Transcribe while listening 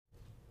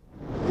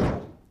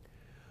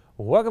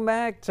Welcome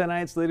back.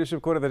 Tonight's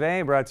Leadership Quote of the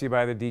Day brought to you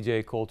by the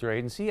DJ Coulter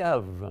Agency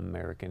of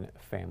American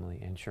Family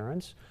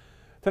Insurance.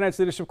 Tonight's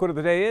Leadership Quote of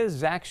the Day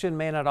is, action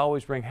may not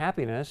always bring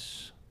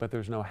happiness, but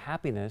there's no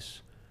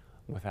happiness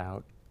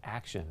without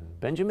action.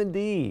 Benjamin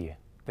D.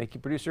 Thank you,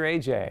 producer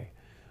AJ,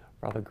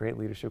 for all the great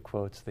leadership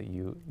quotes that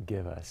you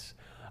give us.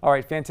 All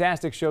right,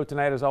 fantastic show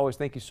tonight. As always,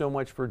 thank you so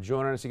much for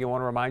joining us. Again, I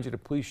want to remind you to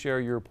please share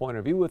your point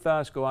of view with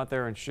us. Go out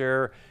there and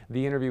share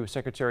the interview with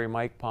Secretary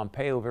Mike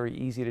Pompeo. Very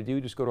easy to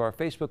do. Just go to our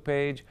Facebook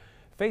page,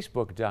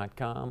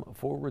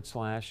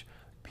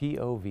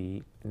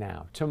 facebook.com/POV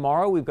Now.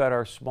 Tomorrow, we've got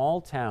our small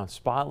town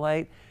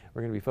spotlight.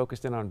 We're going to be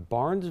focused in on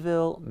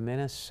Barnesville,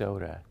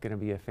 Minnesota. Going to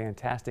be a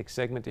fantastic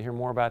segment to hear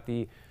more about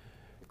the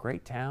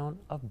great town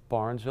of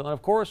Barnesville. And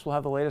of course, we'll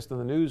have the latest in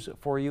the news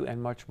for you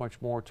and much,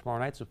 much more tomorrow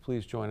night. So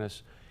please join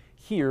us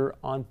here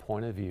on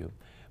Point of View.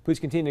 Please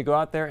continue to go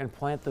out there and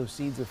plant those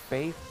seeds of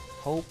faith,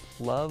 hope,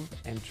 love,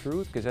 and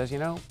truth, because as you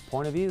know,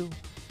 Point of View,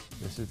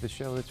 this is the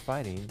show that's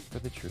fighting for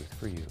the truth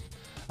for you.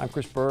 I'm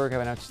Chris Berg.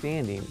 Have an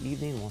outstanding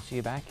evening. We'll see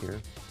you back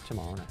here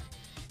tomorrow night.